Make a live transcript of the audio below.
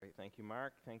you,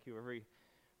 Mark. Thank you,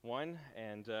 everyone.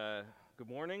 And good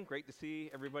morning. Great to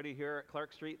see everybody here at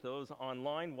Clark Street. Those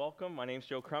online, welcome. My name's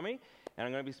Joe Crummy, and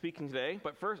I'm going to be speaking today.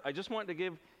 But first, I just wanted to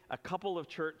give a couple of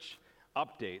church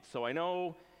updates. So I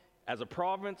know as a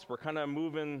province, we're kind of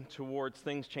moving towards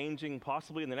things changing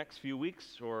possibly in the next few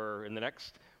weeks or in the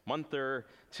next month or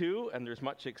two, and there's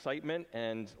much excitement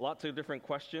and lots of different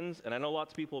questions. And I know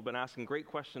lots of people have been asking great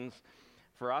questions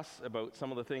for us about some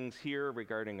of the things here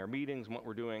regarding our meetings and what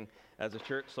we're doing as a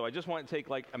church. So I just want to take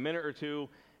like a minute or two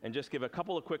and just give a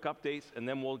couple of quick updates, and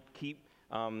then we'll keep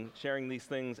sharing these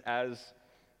things as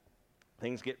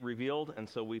things get revealed. And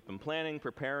so we've been planning,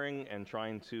 preparing, and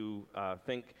trying to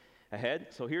think ahead.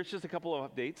 So here's just a couple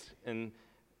of updates, and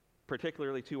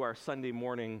particularly to our Sunday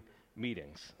morning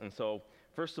meetings. And so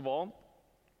first of all,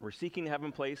 we're seeking to have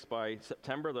in place by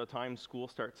September, the time school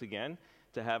starts again,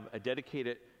 to have a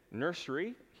dedicated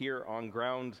nursery here on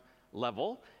ground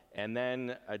level, and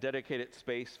then a dedicated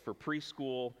space for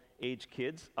preschool age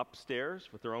kids upstairs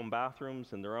with their own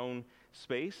bathrooms and their own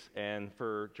space, and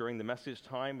for during the message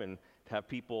time, and to have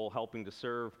people helping to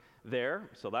serve there.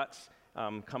 So that's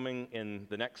coming in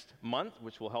the next month,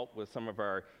 which will help with some of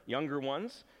our younger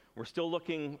ones. We're still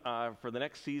looking for the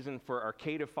next season for our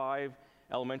K-5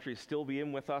 elementary to still be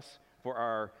in with us for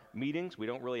our meetings. We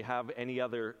don't really have any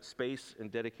other space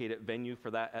and dedicated venue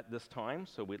for that at this time,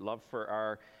 so we'd love for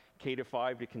our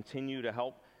K-5 to continue to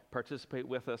help participate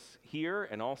with us here,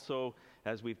 and also,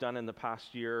 as we've done in the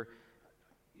past year,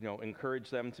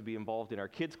 encourage them to be involved in our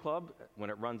kids club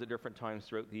when it runs at different times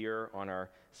throughout the year on our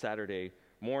Saturday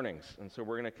mornings. And so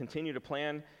we're going to continue to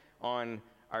plan on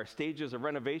our stages of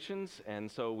renovations,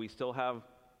 and so we still have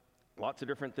lots of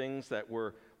different things that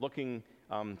we're looking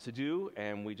to do,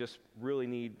 and we just really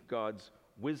need God's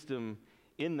wisdom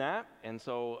in that. And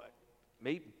so it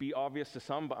may be obvious to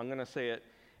some, but I'm going to say it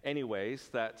anyways,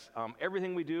 that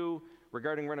everything we do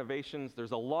regarding renovations,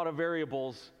 there's a lot of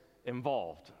variables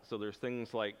involved. So there's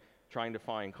things like trying to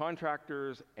find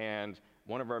contractors, and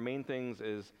one of our main things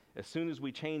is as soon as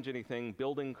we change anything,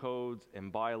 building codes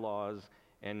and bylaws,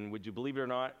 and would you believe it or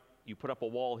not, you put up a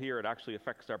wall here, it actually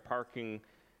affects our parking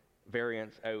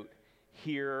variance out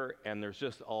here, and there's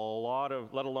just a lot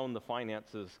of, let alone the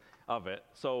finances of it.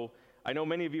 So I know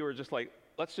many of you are just like,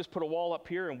 let's just put a wall up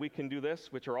here and we can do this,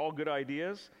 which are all good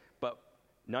ideas, but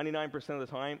 99% of the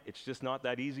time, it's just not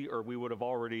that easy, or we would have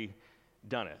already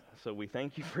done it. So we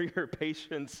thank you for your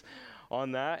patience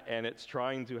on that, and it's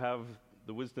trying to have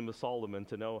the wisdom of Solomon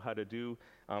to know how to do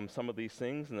some of these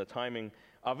things and the timing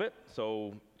of it.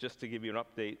 So just to give you an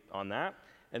update on that.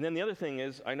 And then the other thing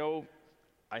is,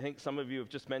 I think some of you have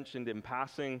just mentioned in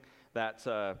passing that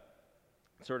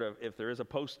sort of if there is a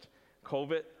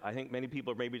post-COVID, I think many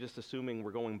people are maybe just assuming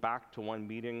we're going back to one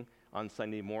meeting on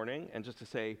Sunday morning, and just to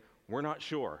say, we're not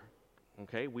sure,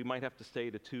 okay? We might have to stay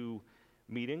to two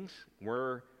meetings.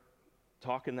 We're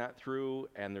talking that through,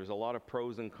 and there's a lot of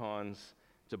pros and cons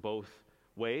to both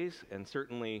ways, and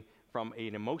certainly from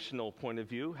an emotional point of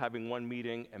view, having one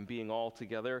meeting and being all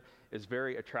together is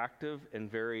very attractive and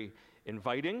very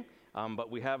inviting. But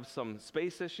we have some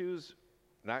space issues,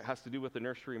 and that has to do with the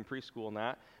nursery and preschool and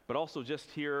that. But also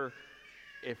just here,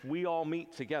 if we all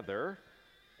meet together,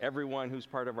 everyone who's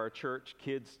part of our church,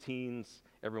 kids, teens,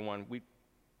 everyone, we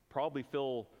probably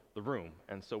fill the room.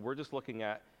 And so we're just looking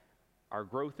at our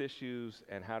growth issues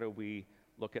and how do we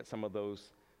look at some of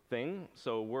those things.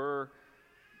 So we're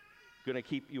going to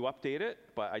keep you updated,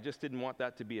 but I just didn't want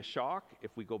that to be a shock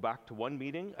if we go back to one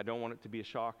meeting. I don't want it to be a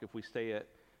shock if we stay at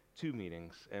two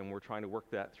meetings, and we're trying to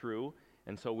work that through.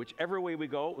 And so whichever way we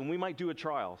go, and we might do a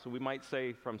trial. So we might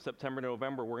say from September to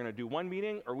November, we're going to do one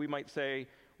meeting, or we might say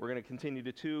we're going to continue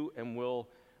to two, and we'll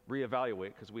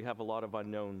reevaluate, because we have a lot of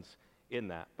unknowns in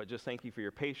that. But just thank you for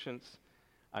your patience,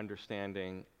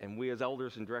 understanding, and we as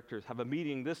elders and directors have a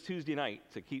meeting this Tuesday night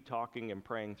to keep talking and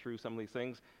praying through some of these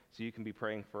things, so you can be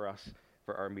praying for us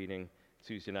for our meeting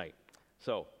Tuesday night.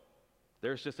 So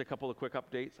there's just a couple of quick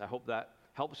updates. I hope that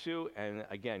helps you, and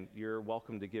again, you're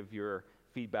welcome to give your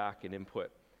feedback and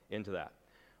input into that.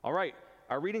 All right,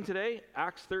 our reading today,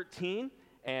 Acts 13,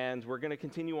 and we're going to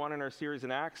continue on in our series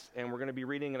in Acts, and we're going to be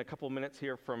reading in a couple of minutes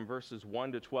here from verses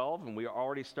 1 to 12, and we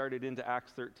already started into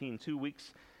Acts 13 2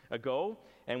 weeks ago,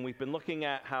 and we've been looking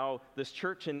at how this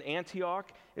church in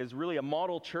Antioch is really a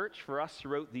model church for us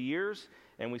throughout the years.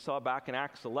 And we saw back in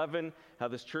Acts 11 how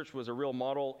this church was a real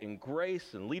model in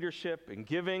grace and leadership and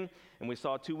giving. And we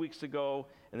saw 2 weeks ago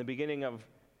in the beginning of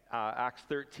Acts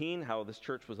 13 how this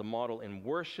church was a model in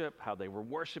worship, how they were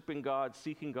worshiping God,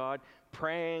 seeking God,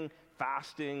 praying,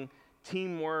 fasting,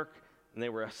 teamwork, and they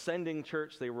were ascending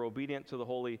church. They were obedient to the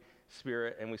Holy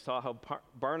Spirit. And we saw how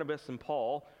Barnabas and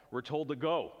Paul were told to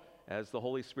go as the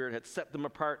Holy Spirit had set them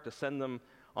apart to send them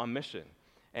on mission.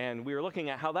 And we were looking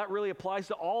at how that really applies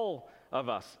to all of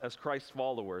us as Christ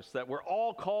followers, that we're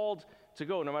all called to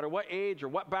go, no matter what age or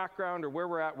what background or where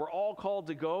we're at, we're all called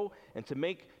to go and to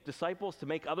make disciples, to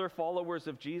make other followers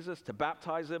of Jesus, to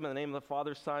baptize them in the name of the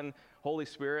Father, Son, Holy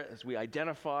Spirit, as we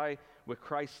identify with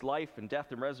Christ's life and death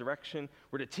and resurrection.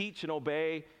 We're to teach and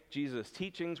obey Jesus'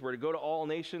 teachings. We're to go to all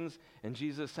nations, and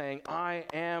Jesus saying, I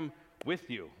am with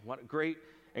you. What a great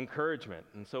encouragement.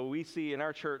 And so we see in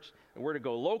our church that we're to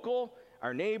go local,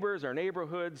 our neighbors, our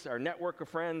neighborhoods, our network of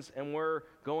friends, and we're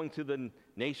going to the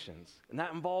nations. And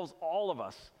that involves all of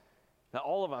us, that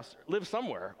all of us live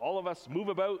somewhere. All of us move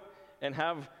about and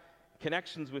have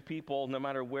connections with people no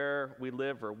matter where we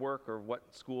live or work or what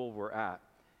school we're at.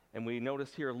 And we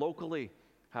notice here locally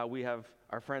how we have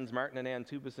our friends Martin and Ann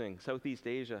Tubasing, Southeast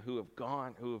Asia, who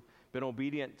have been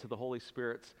obedient to the Holy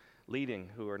Spirit's leading,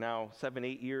 who are now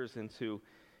 7-8 years into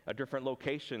a different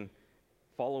location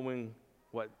following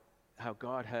how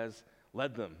God has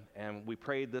led them. And we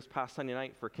prayed this past Sunday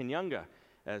night for Kenyanga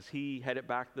as he headed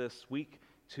back this week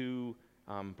to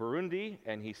Burundi,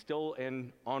 and he's still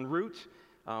en route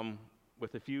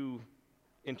with a few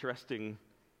interesting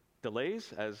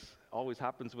delays, as always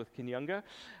happens with Kenyanga.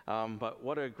 But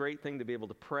what a great thing to be able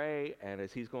to pray, and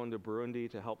as he's going to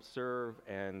Burundi to help serve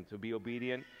and to be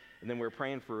obedient. And then we're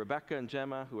praying for Rebecca and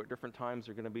Gemma, who at different times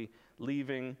are going to be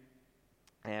leaving.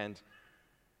 And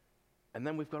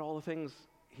then we've got all the things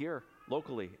here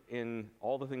locally in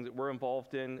all the things that we're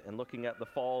involved in, and looking at the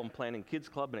fall and planning Kids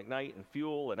Club and Ignite and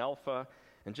Fuel and Alpha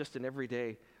and just in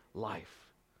everyday life.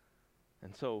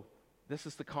 And so this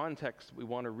is the context we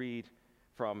want to read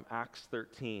from Acts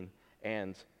 13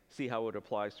 and see how it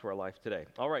applies to our life today.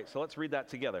 All right, so let's read that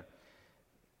together. It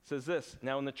says this,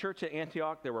 Now in the church at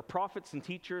Antioch there were prophets and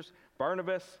teachers,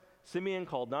 Barnabas, Simeon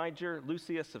called Niger,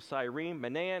 Lucius of Cyrene,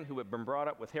 Manaen, who had been brought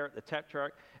up with Herod the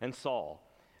Tetrarch, and Saul.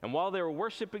 And while they were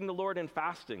worshiping the Lord and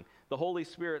fasting, the Holy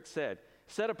Spirit said,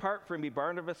 Set apart for me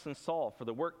Barnabas and Saul for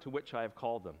the work to which I have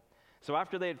called them. So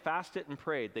after they had fasted and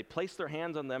prayed, they placed their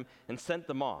hands on them and sent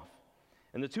them off.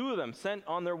 And the two of them, sent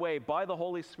on their way by the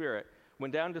Holy Spirit,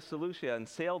 went down to Seleucia and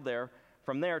sailed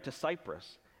from there to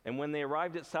Cyprus. And when they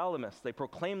arrived at Salamis, they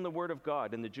proclaimed the word of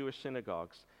God in the Jewish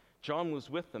synagogues. John was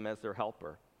with them as their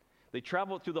helper. They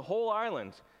traveled through the whole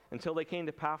island until they came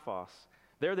to Paphos.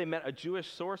 There they met a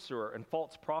Jewish sorcerer and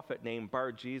false prophet named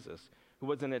Bar-Jesus, who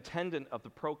was an attendant of the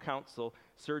proconsul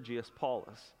Sergius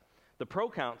Paulus. The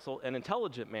proconsul, an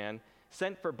intelligent man,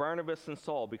 sent for Barnabas and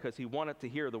Saul because he wanted to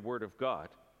hear the word of God.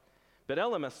 But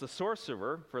Elymas, the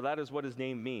sorcerer, for that is what his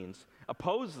name means,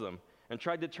 opposed them and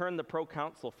tried to turn the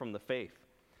proconsul from the faith.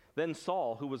 Then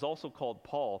Saul, who was also called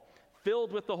Paul,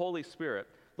 filled with the Holy Spirit,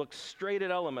 looked straight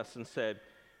at Elymas and said,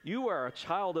 You are a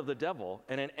child of the devil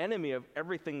and an enemy of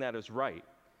everything that is right.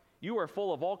 You are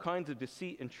full of all kinds of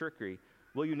deceit and trickery.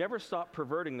 Will you never stop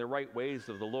perverting the right ways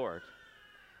of the Lord?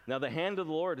 Now the hand of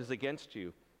the Lord is against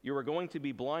you. You are going to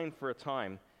be blind for a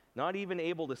time, not even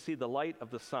able to see the light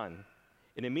of the sun.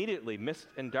 And immediately mist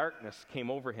and darkness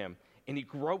came over him, and he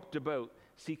groped about,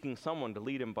 seeking someone to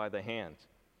lead him by the hand.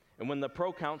 And when the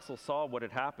proconsul saw what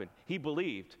had happened, he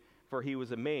believed, for he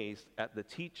was amazed at the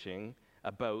teaching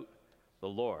about the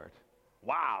Lord.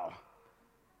 Wow.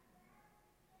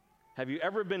 Have you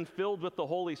ever been filled with the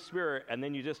Holy Spirit and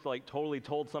then you just totally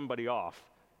told somebody off?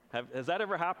 Has that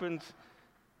ever happened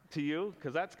to you?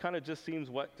 Because that's kind of just seems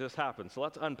what just happened. So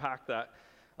let's unpack that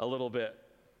a little bit.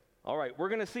 All right, we're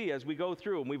going to see as we go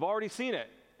through, and we've already seen it,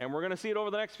 and we're going to see it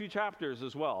over the next few chapters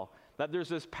as well, that there's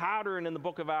this pattern in the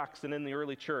book of Acts and in the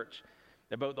early church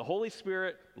about the Holy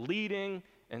Spirit leading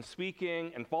and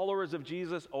speaking, and followers of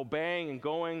Jesus obeying and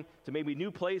going to maybe new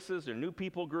places or new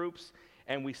people groups.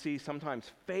 And we see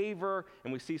sometimes favor,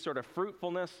 and we see sort of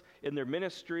fruitfulness in their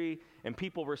ministry, and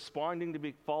people responding to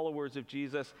be followers of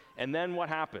Jesus. And then what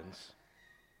happens?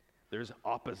 There's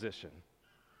opposition,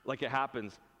 like it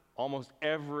happens almost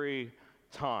every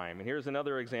time. And here's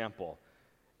another example.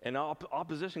 And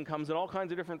opposition comes in all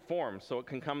kinds of different forms. So it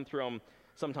can come from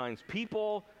sometimes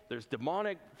people, there's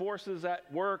demonic forces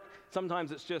at work.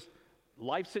 Sometimes it's just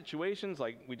life situations,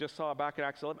 like we just saw back in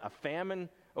Acts 11. A famine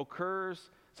occurs.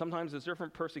 Sometimes there's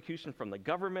different persecution from the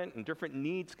government, and different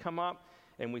needs come up.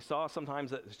 And we saw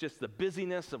sometimes that it's just the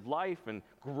busyness of life and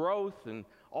growth and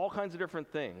all kinds of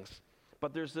different things.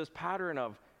 But there's this pattern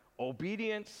of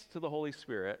obedience to the Holy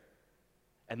Spirit,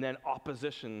 and then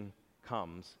opposition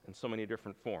comes in so many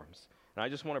different forms. And I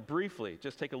just want to briefly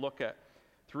just take a look at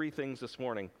 3 things this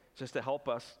morning just to help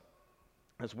us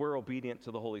as we're obedient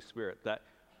to the Holy Spirit, that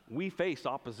we face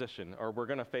opposition, or we're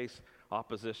going to face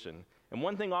opposition. And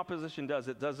one thing opposition does,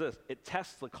 it does this. It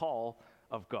tests the call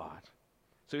of God.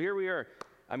 So here we are.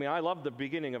 I mean, I love the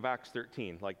beginning of Acts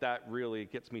 13. Like, that really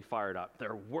gets me fired up.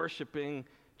 They're worshiping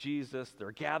Jesus.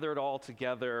 They're gathered all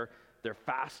together. They're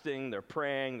fasting. They're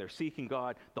praying. They're seeking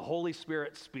God. The Holy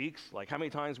Spirit speaks. Like, how many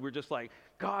times we're just like,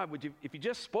 God, if you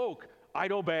just spoke,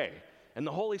 I'd obey. And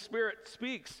the Holy Spirit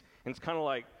speaks. And it's kind of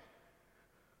like,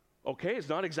 okay, it's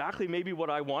not exactly maybe what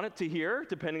I want it to hear,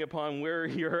 depending upon where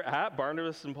you're at.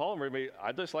 Barnabas and Paul, maybe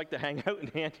I'd just like to hang out in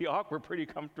Antioch. We're pretty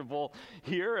comfortable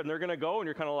here, and they're going to go, and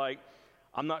you're kind of like,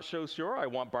 I'm not so sure I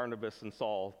want Barnabas and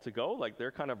Saul to go. Like,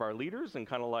 they're kind of our leaders, and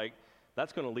kind of like,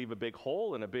 that's going to leave a big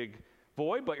hole and a big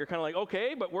void, but you're kind of like,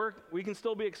 okay, but we can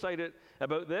still be excited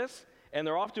about this. And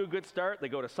they're off to a good start. They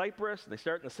go to Cyprus, they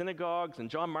start in the synagogues, and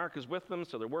John Mark is with them,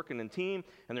 so they're working in team,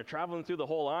 and they're traveling through the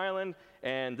whole island,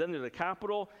 and then to the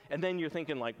capital, and then you're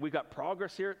thinking, like, we got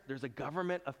progress here. There's a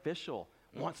government official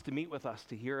wants to meet with us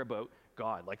to hear about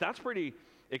God. Like, that's pretty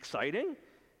exciting.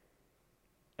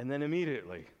 And then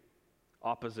immediately,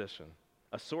 opposition.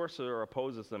 A sorcerer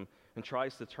opposes them and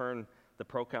tries to turn the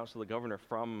proconsul, the governor,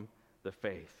 from the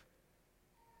faith.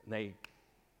 And they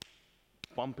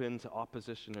bump into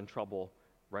opposition and trouble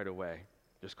right away.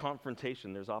 There's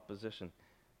confrontation, there's opposition.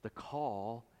 The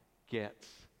call gets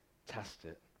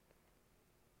tested.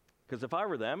 Because if I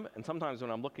were them, and sometimes when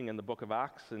I'm looking in the book of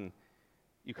Acts, and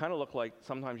you kind of look like,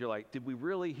 sometimes you're like, did we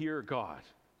really hear God?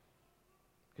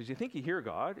 Because you think you hear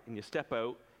God, and you step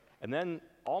out, and then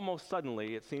almost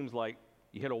suddenly it seems like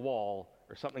you hit a wall,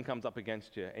 or something comes up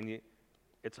against you, and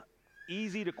it's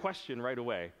easy to question right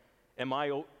away,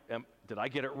 did I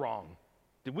get it wrong?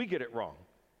 Did we get it wrong?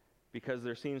 Because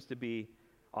there seems to be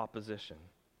opposition.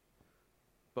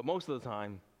 But most of the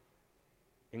time,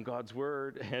 in God's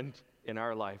word and in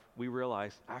our life, we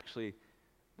realize actually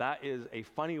that is a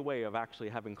funny way of actually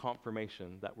having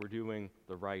confirmation that we're doing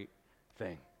the right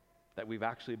thing, that we've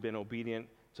actually been obedient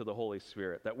to the Holy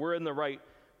Spirit, that we're in the right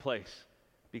place.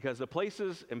 Because the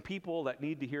places and people that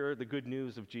need to hear the good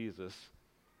news of Jesus,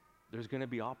 there's going to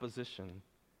be opposition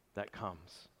that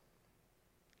comes.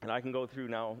 And I can go through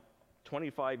now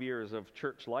 25 years of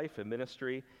church life and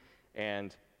ministry,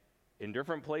 and in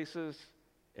different places,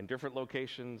 in different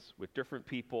locations, with different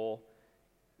people,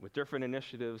 with different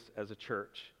initiatives as a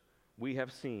church, we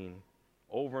have seen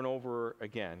over and over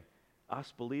again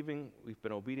us believing we've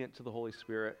been obedient to the Holy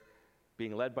Spirit,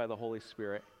 being led by the Holy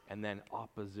Spirit, and then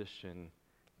opposition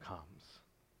comes.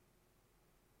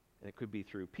 And it could be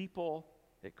through people,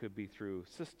 it could be through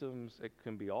systems, it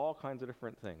can be all kinds of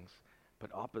different things.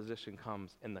 But opposition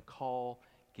comes, and the call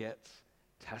gets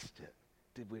tested.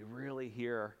 Did we really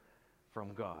hear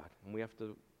from God? And we have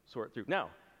to sort through. Now,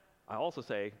 I also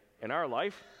say, in our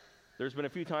life, there's been a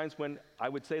few times when I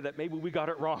would say that maybe we got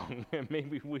it wrong, and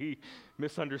maybe we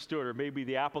misunderstood, or maybe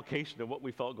the application of what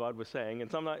we felt God was saying. And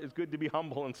sometimes it's good to be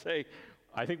humble and say,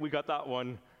 I think we got that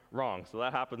one wrong. So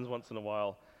that happens once in a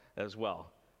while as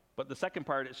well. But the second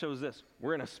part, it shows this.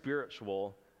 We're in a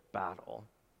spiritual battle.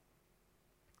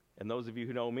 And those of you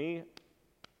who know me,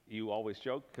 you always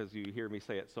joke because you hear me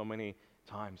say it so many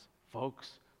times.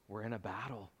 Folks, we're in a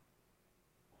battle.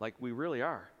 Like, we really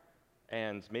are.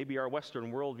 And maybe our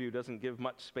Western worldview doesn't give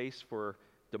much space for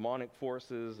demonic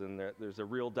forces, and there's a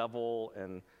real devil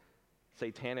and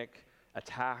satanic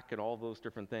attack and all those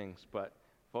different things. But,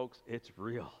 folks, it's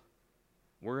real.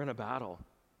 We're in a battle.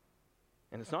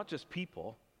 And it's not just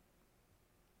people,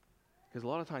 because a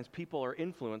lot of times people are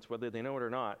influenced, whether they know it or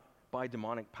not, by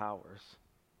demonic powers,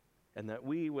 and that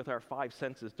we, with our five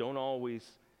senses, don't always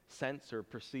sense or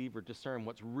perceive or discern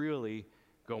what's really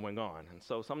going on. And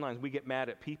so sometimes we get mad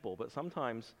at people, but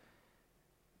sometimes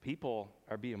people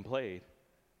are being played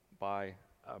by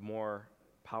a more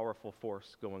powerful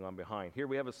force going on behind. Here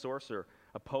we have a sorcerer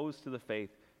opposed to the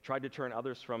faith, tried to turn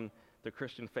others from the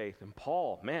Christian faith. And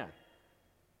Paul, man,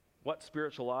 what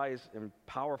spiritual eyes and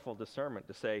powerful discernment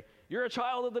to say, you're a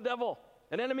child of the devil,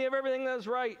 an enemy of everything that is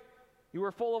right. You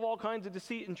are full of all kinds of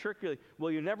deceit and trickery.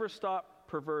 Will you never stop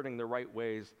perverting the right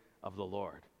ways of the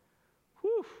Lord?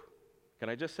 Whew. Can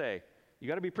I just say, you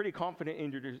got to be pretty confident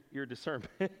in your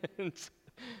discernment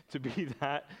to be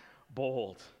that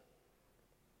bold.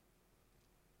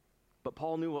 But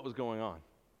Paul knew what was going on.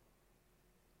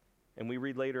 And we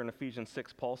read later in Ephesians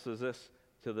 6, Paul says this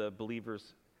to the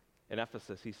believers in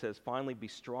Ephesus. He says, finally, be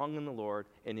strong in the Lord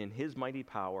and in his mighty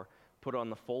power. Put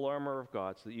on the full armor of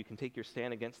God so that you can take your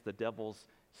stand against the devil's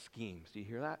schemes. Do you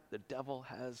hear that? The devil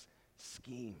has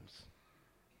schemes.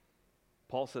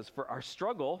 Paul says, for our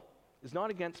struggle is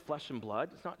not against flesh and blood.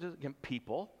 It's not just against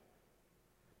people,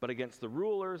 but against the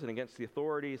rulers and against the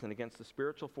authorities and against the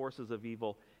spiritual forces of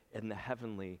evil in the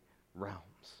heavenly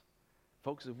realms.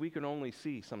 Folks, if we can only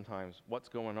see sometimes what's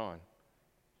going on,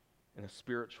 in a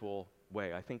spiritual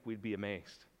way. I think we'd be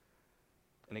amazed.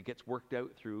 And it gets worked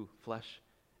out through flesh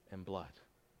and blood.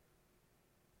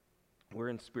 We're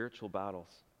in spiritual battles,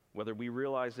 whether we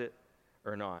realize it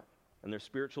or not. And there's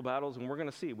spiritual battles, and we're going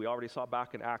to see. We already saw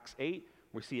back in Acts 8.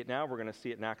 We see it now. We're going to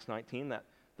see it in Acts 19, that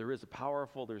there's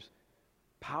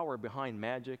power behind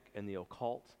magic and the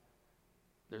occult.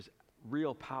 There's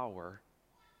real power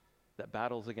that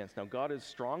battles against. Now, God is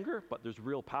stronger, but there's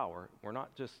real power.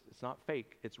 It's not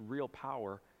fake. It's real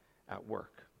power at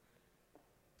work,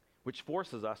 which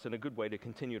forces us in a good way to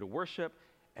continue to worship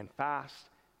and fast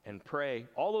and pray.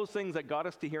 All those things that got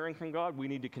us to hearing from God, we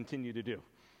need to continue to do.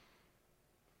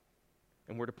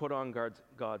 And we're to put on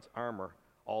God's armor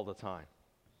all the time.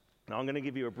 Now, I'm going to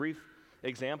give you a brief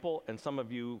example, and some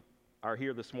of you are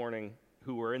here this morning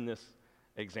who were in this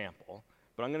example.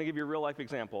 But I'm going to give you a real-life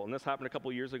example, and this happened a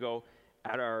couple years ago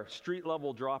at our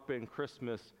street-level drop-in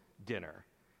Christmas dinner.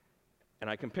 And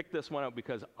I can pick this one out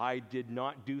because I did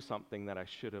not do something that I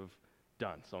should have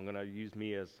done. So I'm going to use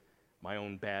me as my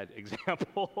own bad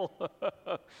example.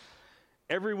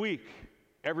 Every week,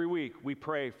 we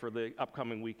pray for the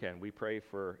upcoming weekend. We pray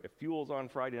for if Fuel's on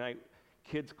Friday night,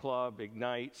 Kids Club,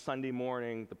 Ignite, Sunday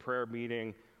morning, the prayer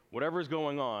meeting, whatever's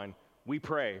going on, we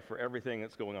pray for everything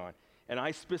that's going on. And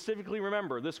I specifically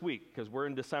remember this week, because we're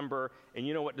in December, and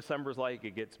you know what December's like,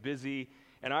 it gets busy.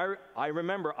 And I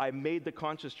remember I made the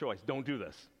conscious choice, don't do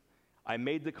this. I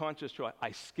made the conscious choice,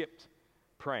 I skipped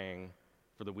praying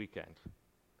for the weekend.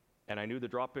 And I knew the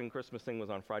drop-in Christmas thing was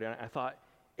on Friday night. I thought,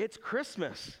 it's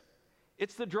Christmas.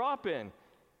 It's the drop-in.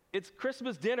 It's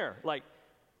Christmas dinner. Like,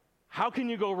 how can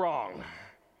you go wrong?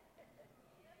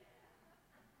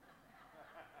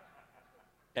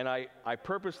 And I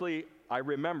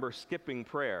remember skipping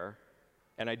prayer,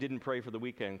 and I didn't pray for the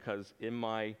weekend because in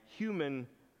my human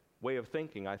way of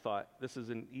thinking, I thought, this is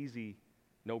an easy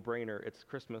no-brainer. It's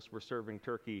Christmas. We're serving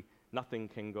turkey. Nothing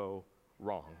can go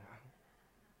wrong.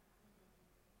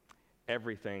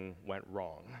 Everything went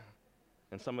wrong.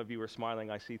 And some of you are smiling.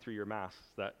 I see through your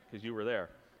masks that because you were there.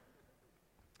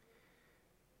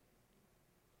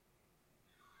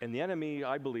 And the enemy,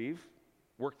 I believe,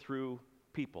 worked through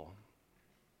people.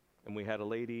 And we had a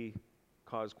lady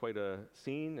cause quite a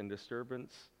scene and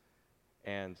disturbance.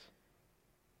 And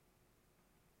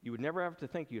you would never have to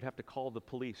think you'd have to call the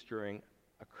police during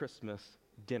a Christmas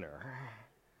dinner.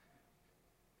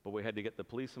 But we had to get the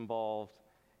police involved.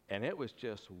 And it was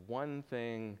just one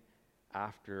thing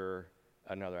after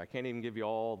another. I can't even give you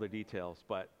all the details,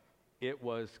 but it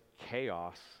was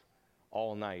chaos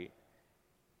all night.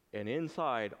 And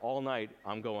inside all night,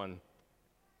 I'm going,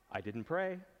 I didn't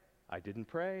pray.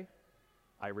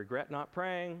 I regret not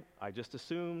praying. I just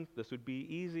assumed this would be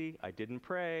easy. I didn't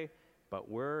pray, but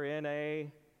we're in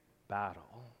a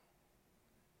battle.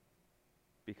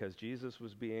 Because Jesus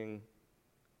was being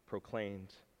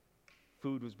proclaimed.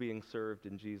 Food was being served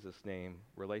in Jesus' name.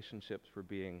 Relationships were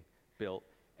being built.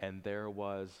 And there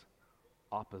was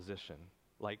opposition,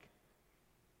 like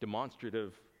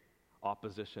demonstrative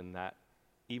opposition that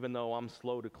even though I'm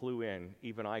slow to clue in,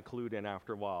 even I clued in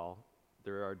after a while,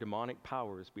 there are demonic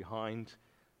powers behind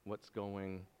what's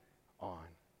going on.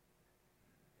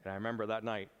 And I remember that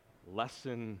night,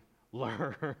 lesson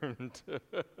learned.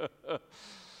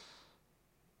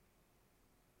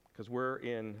 Because we're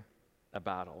in a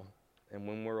battle. And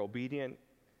when we're obedient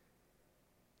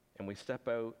and we step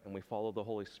out and we follow the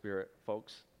Holy Spirit,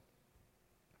 folks,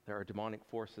 there are demonic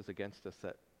forces against us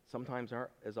that sometimes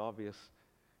aren't as obvious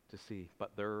to see,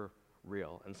 but they're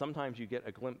real. And sometimes you get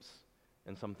a glimpse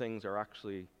and some things are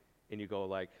actually, and you go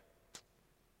like,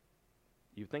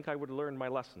 you think I would have learned my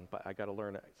lesson, but I got to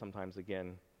learn it sometimes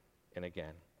again and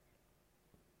again.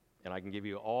 And I can give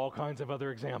you all kinds of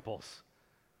other examples.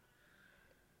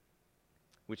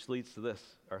 Which leads to this,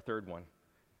 our third one.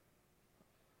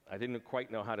 I didn't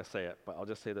quite know how to say it, but I'll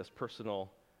just say this,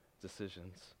 personal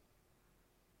decisions.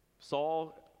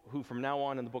 Saul, who from now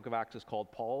on in the book of Acts is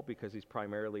called Paul because he's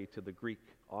primarily to the Greek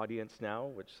audience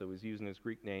now, so he's using his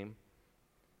Greek name,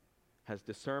 has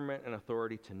discernment and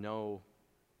authority to know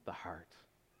the heart.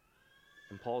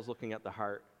 And Paul's looking at the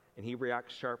heart, and he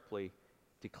reacts sharply,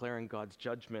 declaring God's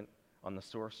judgment on the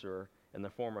sorcerer in the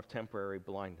form of temporary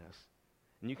blindness.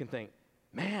 And you can think,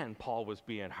 man, Paul was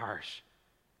being harsh.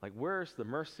 Like, where's the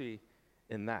mercy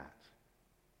in that?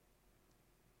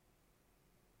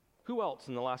 Who else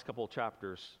in the last couple of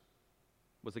chapters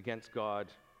was against God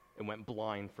and went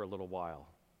blind for a little while?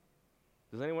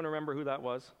 Does anyone remember who that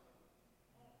was?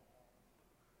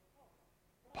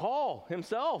 Paul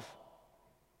himself.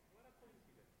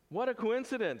 What a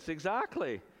coincidence,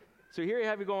 exactly. So here you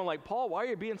have you going like, Paul, why are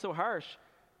you being so harsh?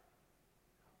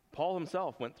 Paul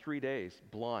himself went 3 days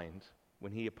blind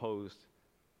when he opposed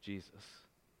Jesus.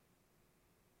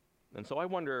 And so I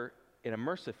wonder, in a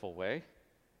merciful way,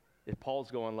 if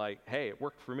Paul's going like, hey, it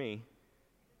worked for me.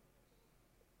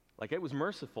 Like, it was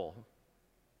merciful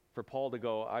for Paul to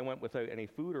go, I went without any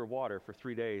food or water for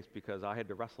 3 days because I had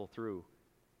to wrestle through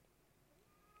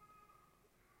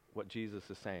what Jesus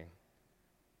is saying.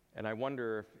 And I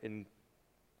wonder if in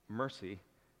mercy,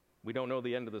 we don't know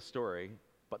the end of the story,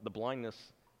 but the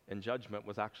blindness and judgment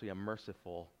was actually a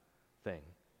merciful thing.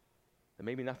 And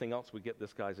maybe nothing else would get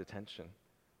this guy's attention.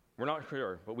 We're not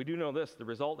sure, but we do know this. The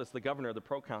result is the governor of the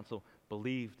proconsul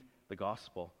believed the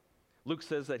gospel. Luke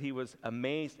says that he was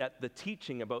amazed at the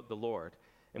teaching about the Lord.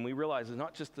 And we realize it's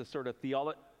not just the sort of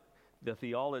the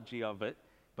theology of it,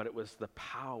 but it was the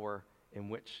power in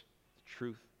which the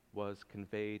truth was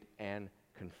conveyed and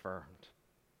confirmed.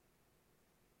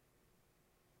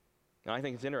 Now, I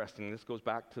think it's interesting. This goes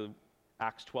back to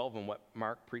Acts 12 and what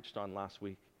Mark preached on last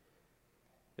week.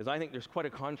 Is I think there's quite a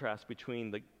contrast between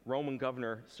the Roman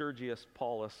governor Sergius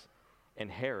Paulus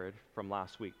and Herod from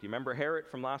last week. Do you remember Herod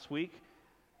from last week?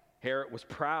 Herod was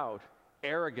proud,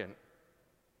 arrogant.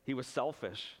 He was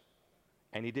selfish,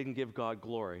 and he didn't give God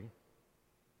glory,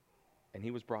 and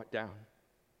he was brought down.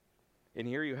 And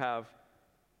here you have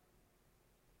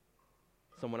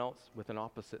someone else with an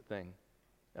opposite thing.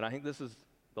 And I think this is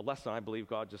the lesson I believe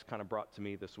God just kind of brought to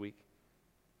me this week.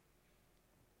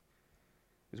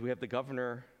 Is we have the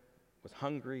governor was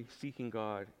hungry, seeking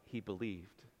God, he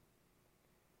believed.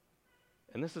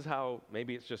 And this is how,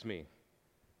 maybe it's just me,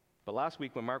 but last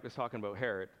week when Mark was talking about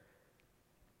Herod,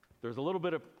 there's a little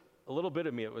bit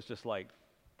of me, it was just like,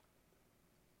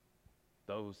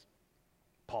 those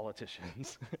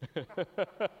politicians.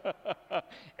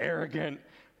 Arrogant,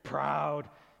 proud,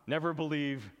 never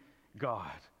believe God.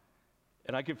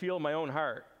 And I can feel in my own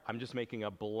heart, I'm just making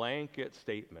a blanket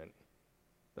statement.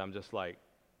 I'm just like,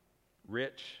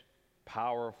 rich,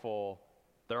 powerful,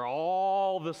 they're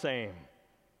all the same.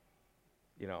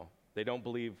 You know, they don't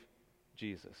believe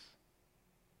Jesus.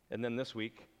 And then this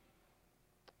week,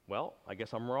 well, I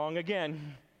guess I'm wrong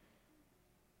again.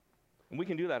 And we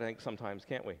can do that, I think, sometimes,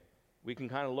 can't we? We can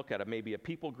kind of look at maybe a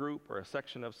people group or a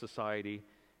section of society,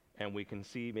 and we can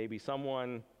see maybe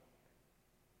someone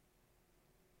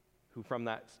who from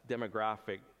that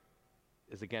demographic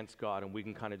is against God, and we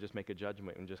can kind of just make a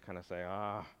judgment and just kind of say,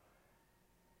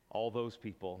 all those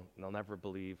people, they'll never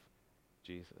believe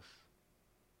Jesus.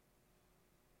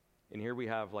 And here we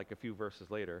have, like a few verses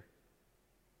later,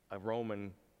 a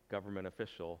Roman government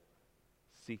official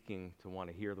seeking to want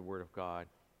to hear the word of God,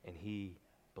 and he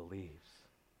believes.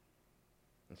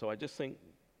 And so I just think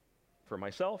for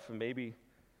myself and maybe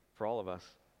for all of us,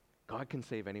 God can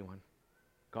save anyone.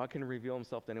 God can reveal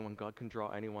himself to anyone. God can draw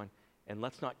anyone. And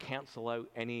let's not cancel out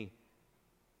any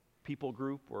people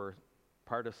group or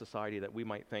part of society that we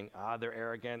might think, they're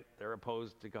arrogant, they're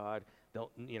opposed to God.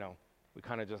 We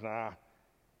kind of just,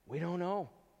 we don't know.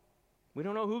 We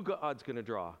don't know who God's going to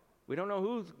draw. We don't know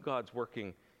who God's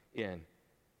working in.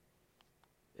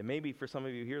 And maybe for some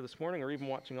of you here this morning or even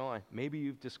watching online, maybe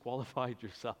you've disqualified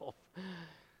yourself.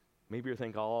 Maybe you're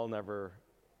thinking, I'll never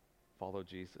follow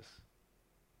Jesus.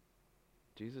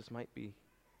 Jesus might be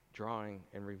drawing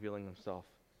and revealing himself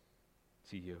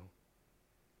to you.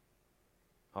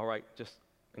 All right, just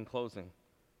in closing,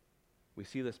 we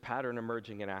see this pattern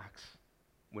emerging in Acts.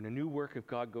 When a new work of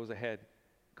God goes ahead,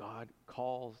 God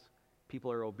calls,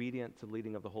 people are obedient to the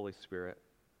leading of the Holy Spirit.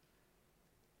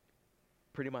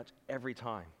 Pretty much every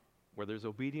time where there's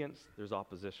obedience, there's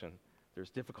opposition. There's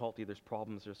difficulty, there's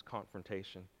problems, there's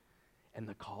confrontation. And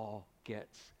the call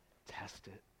gets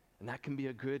tested. And that can be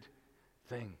a good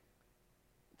thing.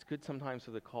 It's good sometimes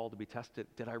for the call to be tested.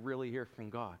 Did I really hear from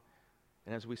God?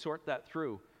 And as we sort that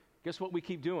through, guess what we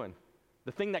keep doing?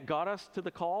 The thing that got us to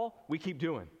the call, we keep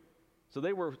doing. So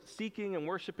they were seeking and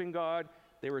worshiping God.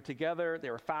 They were together. They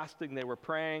were fasting. They were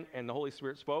praying. And the Holy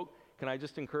Spirit spoke. Can I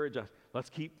just encourage us? Let's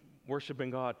keep worshiping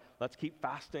God. Let's keep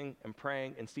fasting and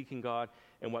praying and seeking God.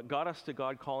 And what got us to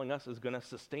God calling us is going to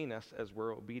sustain us as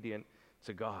we're obedient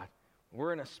to God.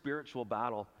 We're in a spiritual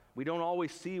battle. We don't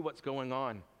always see what's going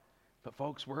on. But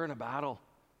folks, we're in a battle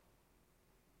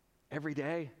every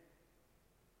day.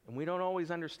 And we don't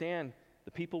always understand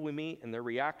the people we meet and their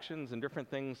reactions and different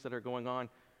things that are going on.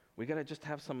 We got to just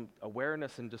have some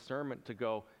awareness and discernment to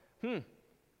go,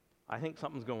 I think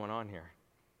something's going on here.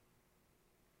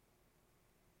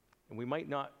 And we might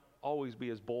not always be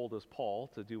as bold as Paul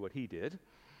to do what he did.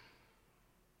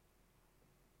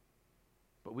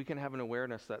 But we can have an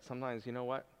awareness that sometimes, you know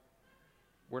what?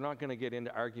 We're not going to get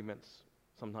into arguments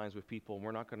sometimes with people.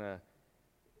 We're not going to,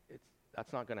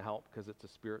 that's not going to help because it's a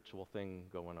spiritual thing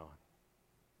going on.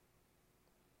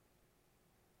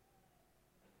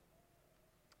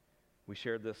 We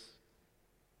shared this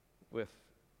with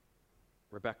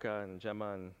Rebecca and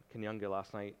Gemma and Kenyanga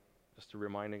last night, just a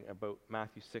reminding about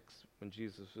Matthew 6 when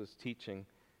Jesus was teaching,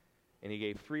 and he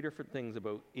gave 3 different things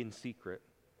about in secret.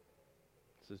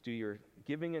 It says, do your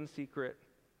giving in secret,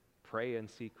 pray in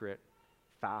secret,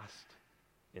 fast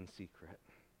in secret.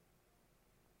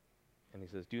 And he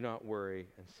says, do not worry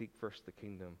and seek first the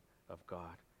kingdom of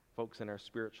God. Folks, in our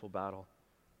spiritual battle,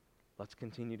 let's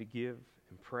continue to give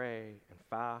and pray and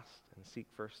fast and seek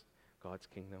first God's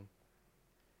kingdom.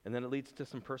 And then it leads to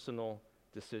some personal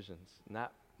decisions. And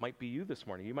that might be you this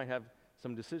morning. You might have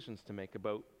some decisions to make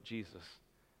about Jesus.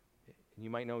 And you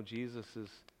might know Jesus is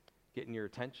getting your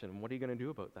attention. What are you going to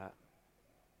do about that?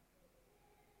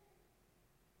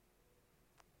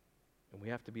 And we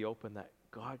have to be open that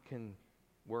God can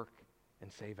work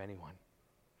and save anyone.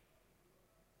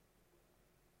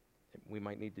 We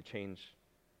might need to change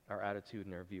our attitude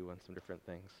and our view on some different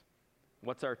things.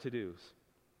 What's our to-dos?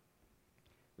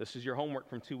 This is your homework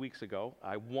from 2 weeks ago.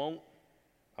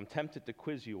 I'm tempted to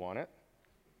quiz you on it.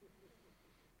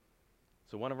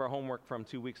 So one of our homework from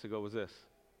 2 weeks ago was this,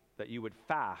 that you would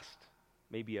fast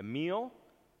maybe a meal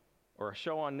or a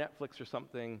show on Netflix or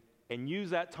something and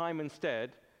use that time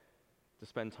instead to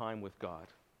spend time with God.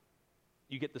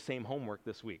 You get the same homework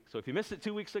this week. So if you missed it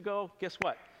 2 weeks ago, guess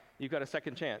what? You've got a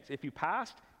second chance. If you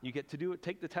passed, you get to do it,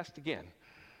 take the test again.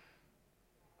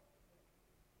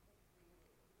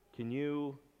 Can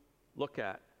you look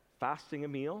at fasting a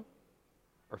meal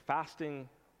or fasting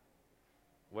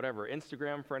whatever,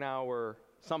 Instagram for an hour,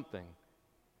 something?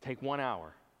 Take 1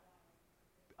 hour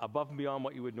above and beyond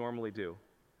what you would normally do.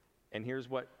 And here's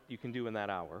what you can do in that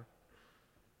hour.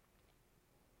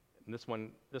 And this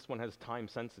one has time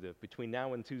sensitive. Between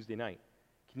now and Tuesday night,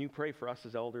 can you pray for us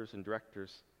as elders and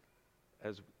directors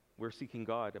as we're seeking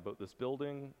God about this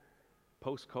building,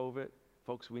 post-COVID?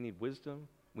 Folks, we need wisdom,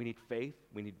 we need faith,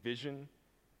 we need vision,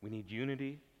 we need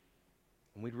unity,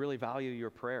 and we'd really value your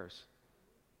prayers.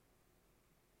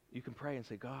 You can pray and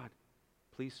say, God,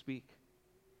 please speak.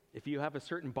 If you have a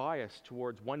certain bias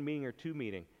towards one meeting or 2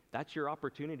 meetings, that's your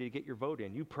opportunity to get your vote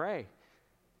in. You pray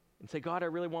and say, God, I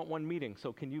really want 1 meeting,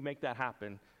 so can you make that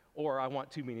happen? Or I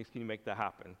want 2 meetings, can you make that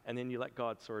happen? And then you let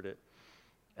God sort it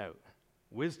out.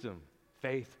 Wisdom,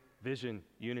 faith, vision,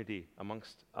 unity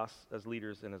amongst us as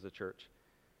leaders and as a church.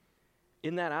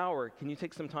 In that hour, can you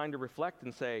take some time to reflect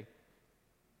and say,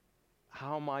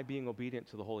 how am I being obedient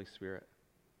to the Holy Spirit?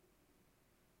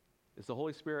 Is the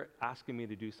Holy Spirit asking me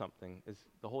to do something? Is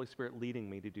the Holy Spirit leading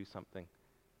me to do something?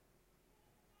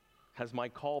 Has my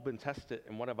call been tested,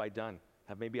 and what have I done?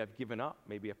 Maybe I've given up.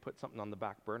 Maybe I've put something on the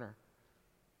back burner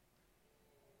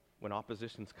when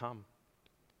oppositions come.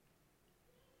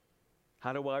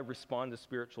 How do I respond to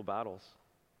spiritual battles?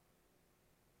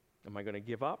 Am I going to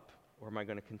give up, or am I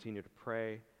going to continue to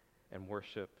pray and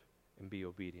worship and be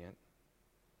obedient?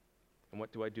 And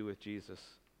what do I do with Jesus?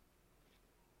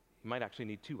 You might actually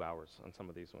need 2 hours on some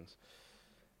of these ones.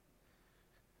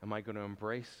 Am I going to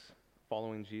embrace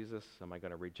following Jesus? Am I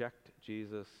going to reject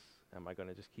Jesus? Am I going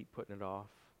to just keep putting it off?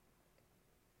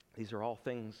 These are all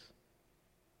things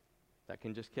that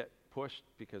can just get pushed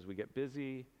because we get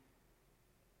busy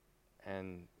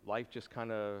and life just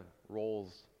kind of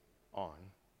rolls on.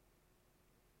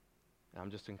 And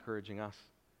I'm just encouraging us,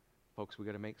 folks, we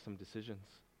got to make some decisions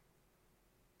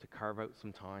to carve out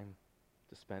some time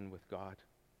to spend with God.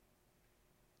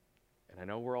 And I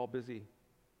know we're all busy,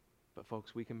 but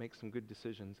folks, we can make some good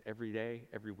decisions every day,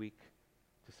 every week,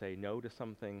 to say no to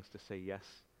some things, to say yes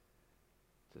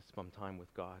to spend time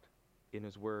with God in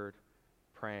His Word,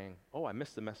 praying. Oh, I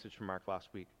missed the message from Mark last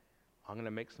week. I'm going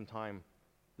to make some time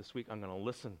this week. I'm going to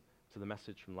listen to the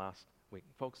message from last week.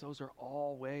 Folks, those are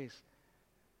all ways,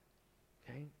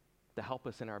 okay, to help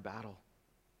us in our battle,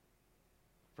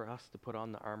 for us to put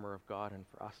on the armor of God and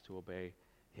for us to obey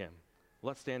Him.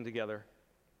 Let's stand together.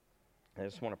 I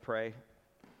just want to pray.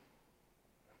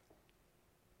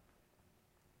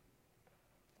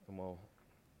 And we'll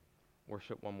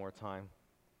worship one more time.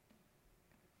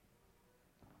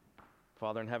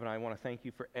 Father in heaven, I want to thank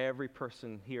you for every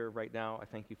person here right now. I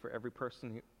thank you for every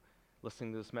person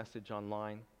listening to this message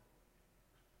online.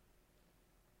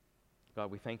 God,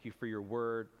 we thank you for your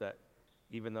word that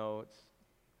even though it's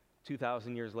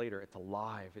 2,000 years later, it's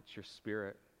alive. It's your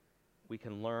spirit. We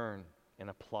can learn and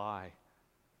apply.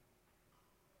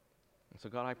 And so,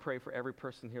 God, I pray for every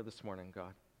person here this morning,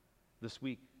 God. This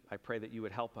week, I pray that you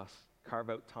would help us carve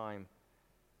out time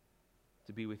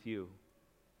to be with you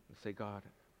and say, God,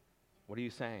 what are you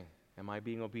saying? Am I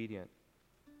being obedient?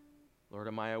 Lord,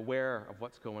 am I aware of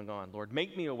what's going on? Lord,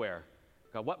 make me aware.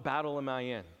 God, what battle am I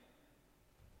in?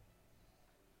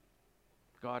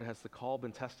 God, has the call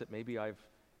been tested? Maybe I've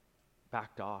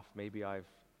backed off. Maybe I've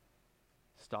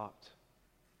stopped.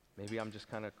 Maybe I'm just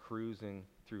kind of cruising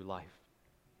through life.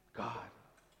 God,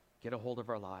 get a hold of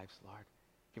our lives, Lord.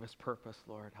 Give us purpose,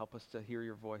 Lord. Help us to hear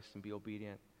your voice and be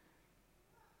obedient.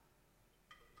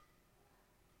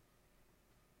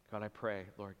 God, I pray,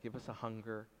 Lord, give us a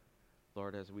hunger,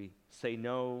 Lord, as we say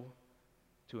no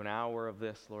to an hour of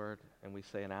this, Lord, and we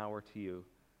say an hour to you.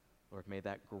 Lord, may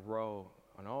that grow.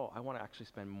 And I want to actually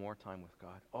spend more time with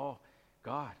God. Oh,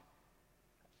 God,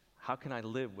 how can I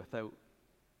live without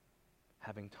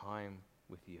having time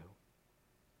with you?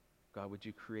 God, would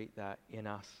you create that in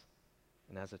us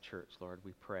and as a church, Lord?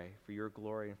 We pray for your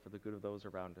glory and for the good of those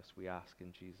around us. We ask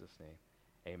in Jesus' name.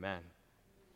 Amen.